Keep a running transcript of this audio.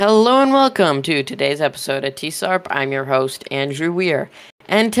Hello and welcome to today's episode of TSARP. I'm your host, Andrew Weir.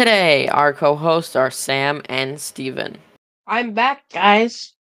 And today, our co-hosts are Sam and Steven. I'm back,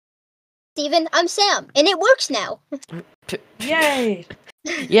 guys. Steven, I'm Sam, and it works now. Yay!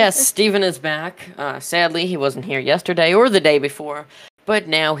 Yes, Steven is back. Sadly, he wasn't here yesterday or the day before, but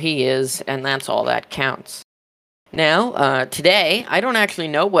now he is, and that's all that counts. Now, today, I don't actually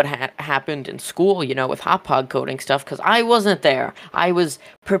know what happened in school, with hot pod coding stuff, because I wasn't there. I was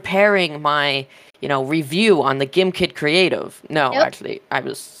preparing my, review on the GimKit Creative. No, Yep. actually, I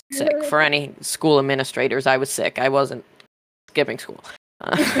was sick. For any school administrators, I was sick. I wasn't skipping school.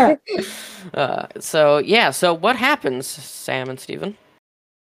 So what happens, Sam and Steven?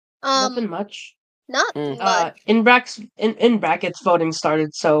 Nothing much. Not much. In brackets, voting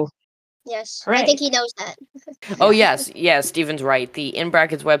started. So Yes, hooray. I think he knows that. Oh, yes, Steven's right. The In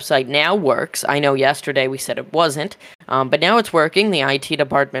Brackets website now works. I know yesterday we said it wasn't, but now it's working. The IT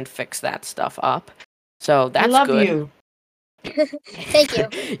department fixed that stuff up. So that's I love good. you. Thank you.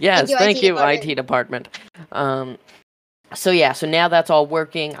 Yes, Thank you, IT department. So now that's all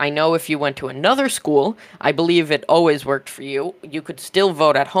working. I know if you went to another school, I believe it always worked for you. You could still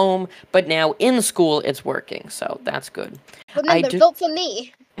vote at home, but now in school it's working. So that's good. Remember, vote for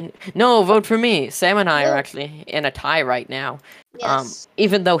me. No, vote for me. Sam and I are No. actually in a tie right now. Yes.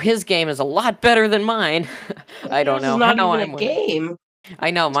 Even though his game is a lot better than mine, I don't This know is not how even I'm a winning. game. I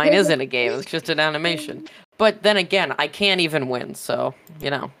know mine isn't a game; it's just an animation. But then again, I can't even win, so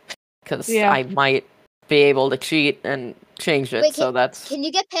because Yeah. I might be able to cheat and change it. Wait, So that's Can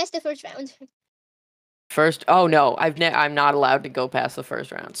you get past the first round? first. Oh no, I'm not allowed to go past the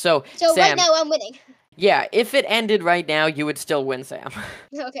first round. So So Sam, right now I'm winning. yeah, if it ended right now, you would still win, Sam.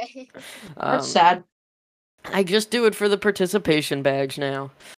 Okay. That's sad. I just do it for the participation badge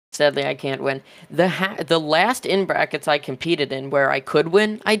now. Sadly, I can't win. The last In Brackets I competed in where I could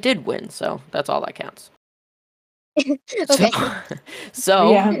win, I did win. So that's all that counts. Okay.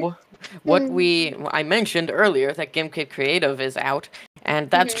 So Yeah. what I mentioned earlier that GimKit Creative is out, and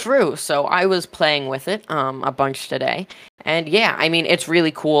that's true. So I was playing with it a bunch today, and yeah, I mean it's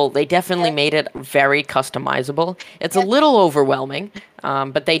really cool. They definitely made it very customizable. It's a little overwhelming,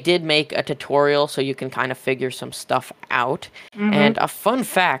 but they did make a tutorial so you can kind of figure some stuff out. And a fun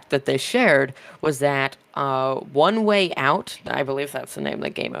fact that they shared was that One Way Out, I believe that's the name of the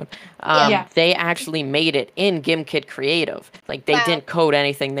game mode, Yeah. they actually made it in GimKit Creative. Like, they Wow. didn't code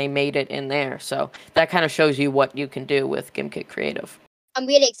anything, they made it in there. So that kind of shows you what you can do with GimKit Creative. I'm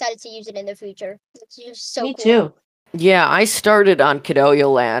really excited to use it in the future. It's just so Me cool. too. Yeah, I started on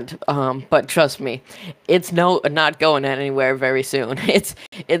Kidoyo Land, but trust me, it's not going anywhere very soon.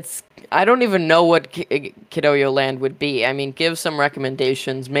 It's I don't even know what Kidoyo Land would be. I mean, give some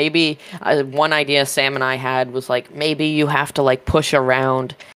recommendations. Maybe one idea Sam and I had was like maybe you have to like push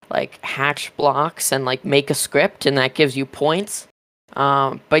around like hatch blocks and like make a script, and that gives you points.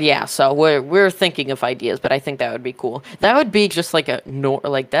 But yeah, so we're thinking of ideas, but I think that would be cool. That would be just like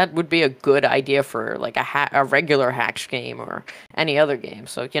that would be a good idea for like a regular hatch game or any other game.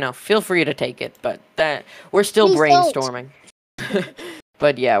 So feel free to take it. But that we're still Please don't. brainstorming.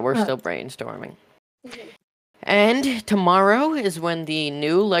 But yeah, we're still brainstorming. And tomorrow is when the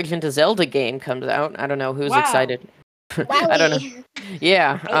new Legend of Zelda game comes out. I don't know who's Wow. excited. I don't know.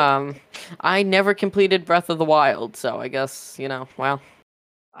 Yeah, I never completed Breath of the Wild, so I guess, well.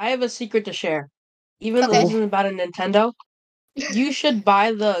 I have a secret to share. Even though Okay. this isn't about a Nintendo, you should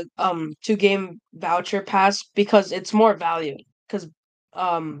buy the 2-game voucher pass because it's more value. Because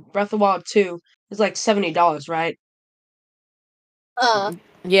Breath of the Wild 2 is like $70, right?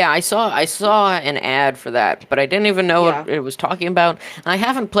 Yeah, I saw an ad for that, but I didn't even know what it was talking about. I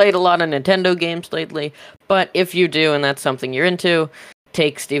haven't played a lot of Nintendo games lately, but if you do and that's something you're into,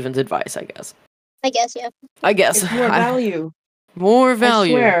 take Steven's advice, I guess. I guess, yeah. I guess. It's more value. More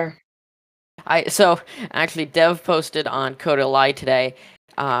value. I swear. So actually Dev posted on Code today,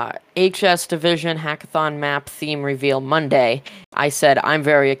 HS Division Hackathon map theme reveal Monday. I said I'm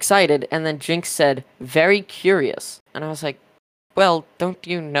very excited, and then Jinx said very curious. And I was like, well, don't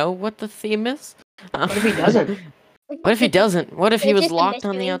you know what the theme is? What if he doesn't? What if he doesn't? What if he It's was just a locked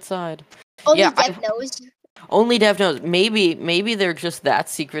on the mystery. outside? Only Yeah, Dev knows. Only Dev knows. Maybe they're just that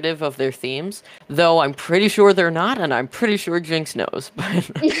secretive of their themes, though I'm pretty sure they're not, and I'm pretty sure Jinx knows.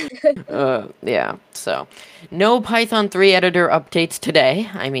 But yeah, so no Python 3 editor updates today.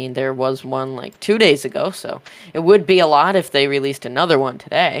 I mean, there was one like 2 days ago, so it would be a lot if they released another one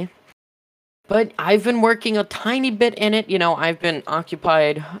today. But I've been working a tiny bit in it. I've been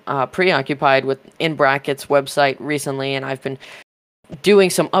preoccupied with In Brackets website recently, and I've been doing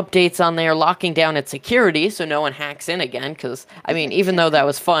some updates on there, locking down its security so no one hacks in again. Because I mean, even though that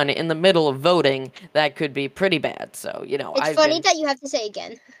was fun, in the middle of voting, that could be pretty bad. So It's funny that you have to say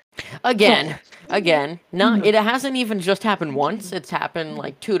again. again. Not it hasn't even just happened once. It's happened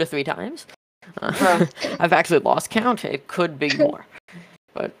like 2 to 3 times. I've actually lost count. It could be more.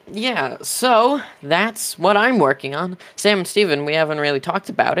 But yeah, so that's what I'm working on. Sam and Steven, we haven't really talked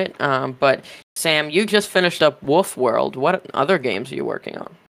about it. But Sam, you just finished up Wolf World. What other games are you working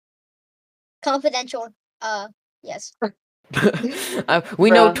on? Confidential. Yes.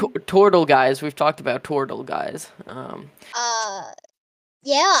 We know Tortle Guys. We've talked about Tortle Guys.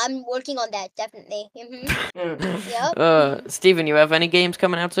 Yeah, I'm working on that definitely. Yep. Steven, you have any games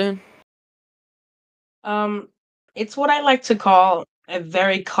coming out soon? It's what I like to call a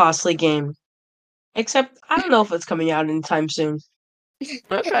very costly game. Except I don't know if it's coming out anytime soon.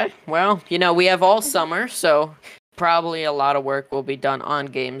 Okay. Well, we have all summer, so probably a lot of work will be done on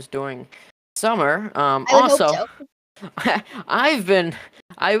games during summer. I would Also, hope so. I've been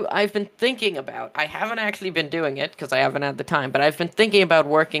thinking about. I haven't actually been doing it because I haven't had the time, but I've been thinking about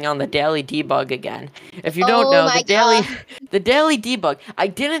working on the daily debug again. If you don't know, the daily debug, I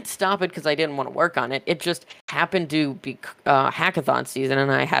didn't stop it because I didn't want to work on it. It just happened to be hackathon season,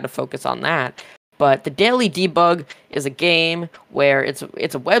 and I had to focus on that. But the daily debug is a game where it's a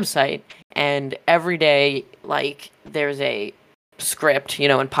website, and every day, like, there's a script,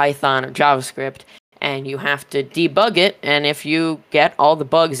 in Python or JavaScript, and you have to debug it, and if you get all the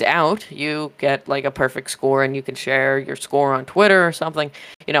bugs out, you get, like, a perfect score, and you can share your score on Twitter or something,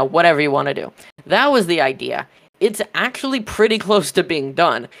 whatever you want to do. That was the idea. It's actually pretty close to being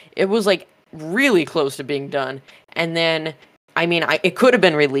done. It was, like, really close to being done, and then... I mean, it could have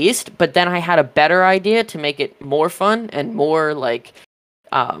been released, but then I had a better idea to make it more fun and more like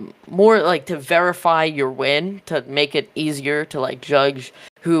to verify your win, to make it easier to like judge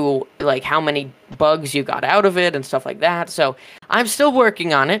how many bugs you got out of it and stuff like that. So I'm still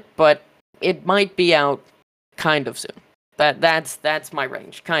working on it, but it might be out kind of soon. That's my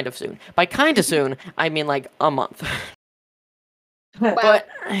range, kind of soon. By kind of soon, I mean like a month. But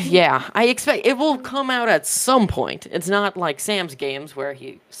yeah, I expect it will come out at some point. It's not like Sam's games where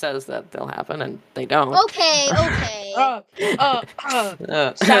he says that they'll happen and they don't. Okay. Sounds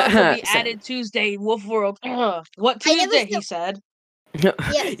will be added Tuesday, Wolf World. What Tuesday? He said.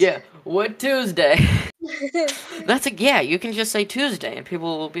 Yes. Yeah, what Tuesday? You can just say Tuesday and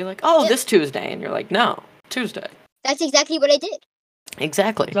people will be like, "Oh, this Tuesday," and you're like, "No, Tuesday." That's exactly what I did.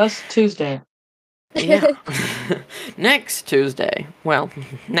 Exactly. Just Tuesday. Yeah. Next Tuesday. Well,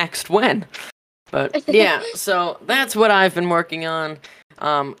 next when? But yeah, so that's what I've been working on.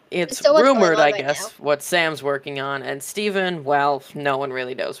 It's so rumored, I right guess, now. what Sam's working on, and Steven, well, no one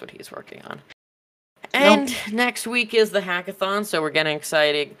really knows what he's working on. And next week is the hackathon, so we're getting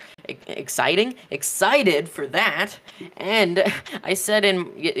excited for that. And I said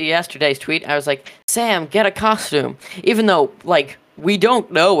in yesterday's tweet, I was like, Sam, get a costume. Even though, like, we don't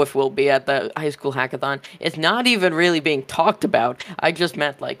know if we'll be at the high school hackathon. It's not even really being talked about. I just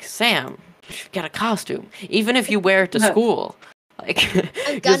meant, like, Sam, you should get a costume. Even if you wear it to school. Like,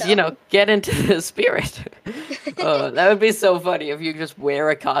 just, get into the spirit. That would be so funny if you just wear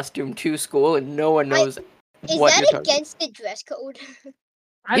a costume to school and no one knows what you're talking about. Is that against the dress code?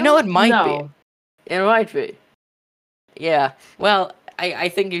 It might be. It might be. Yeah. Well, I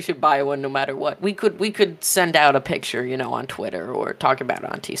think you should buy one no matter what. We could send out a picture, on Twitter or talk about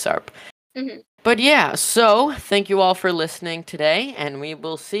it on TSARP. Mm-hmm. But yeah, so thank you all for listening today, and we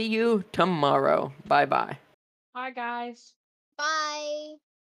will see you tomorrow. Bye-bye. Bye, guys. Bye.